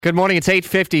Good morning. It's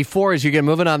 8:54 as you get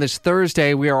moving on this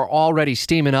Thursday. We are already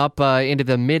steaming up into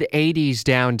the mid-80s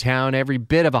downtown, every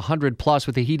bit of 100 plus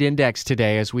with the heat index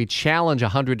today as we challenge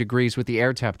 100 degrees with the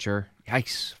air temperature.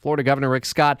 Yikes. Florida Governor Rick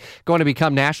Scott going to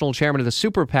become national chairman of the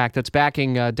super PAC that's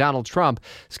backing Donald Trump.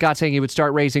 Scott saying he would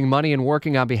start raising money and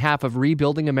working on behalf of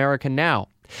Rebuilding America Now.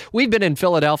 We've been in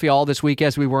Philadelphia all this week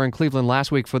as we were in Cleveland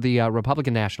last week for the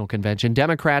Republican National Convention.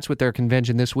 Democrats with their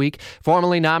convention this week,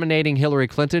 formally nominating Hillary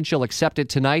Clinton. She'll accept it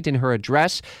tonight in her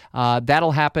address.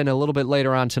 That'll happen a little bit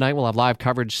later on tonight. We'll have live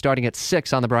coverage starting at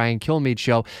 6 on the Brian Kilmeade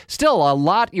Show. Still, a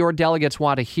lot your delegates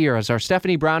want to hear as our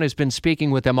Stephanie Brown has been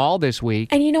speaking with them all this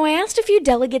week. And I asked a few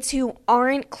delegates who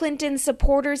aren't Clinton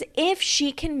supporters if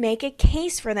she can make a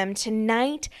case for them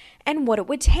tonight and what it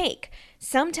would take.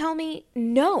 Some tell me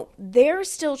no, they're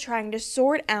still trying to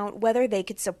sort out whether they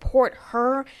could support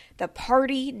her, the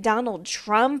party, Donald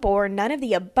Trump, or none of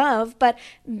the above, but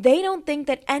they don't think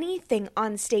that anything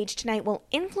on stage tonight will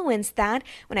influence that.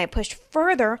 When I pushed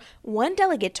further, one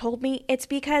delegate told me it's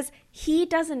because he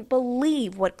doesn't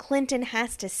believe what Clinton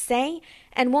has to say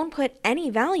and won't put any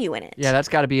value in it. Yeah, that's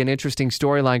got to be an interesting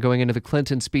storyline going into the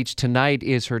Clinton speech tonight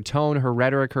is her tone, her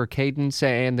rhetoric, her cadence,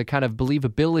 and the kind of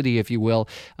believability, if you will,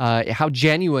 how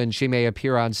genuine she may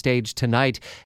appear on stage tonight.